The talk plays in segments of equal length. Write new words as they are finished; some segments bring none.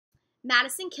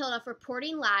Madison Kilduff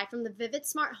reporting live from the Vivid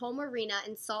Smart Home Arena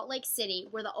in Salt Lake City,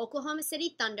 where the Oklahoma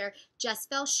City Thunder just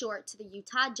fell short to the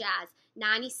Utah Jazz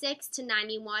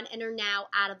 96-91 and are now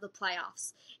out of the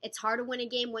playoffs. It's hard to win a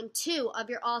game when two of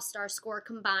your All-Stars score a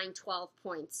combined 12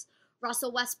 points.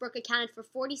 Russell Westbrook accounted for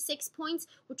 46 points,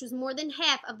 which was more than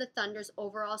half of the Thunder's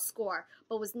overall score,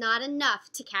 but was not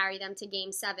enough to carry them to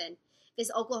Game 7.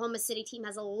 This Oklahoma City team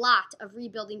has a lot of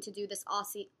rebuilding to do this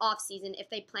offseason if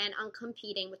they plan on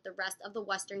competing with the rest of the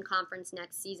Western Conference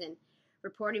next season.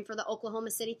 Reporting for the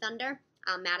Oklahoma City Thunder,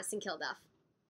 I'm Madison Kilduff.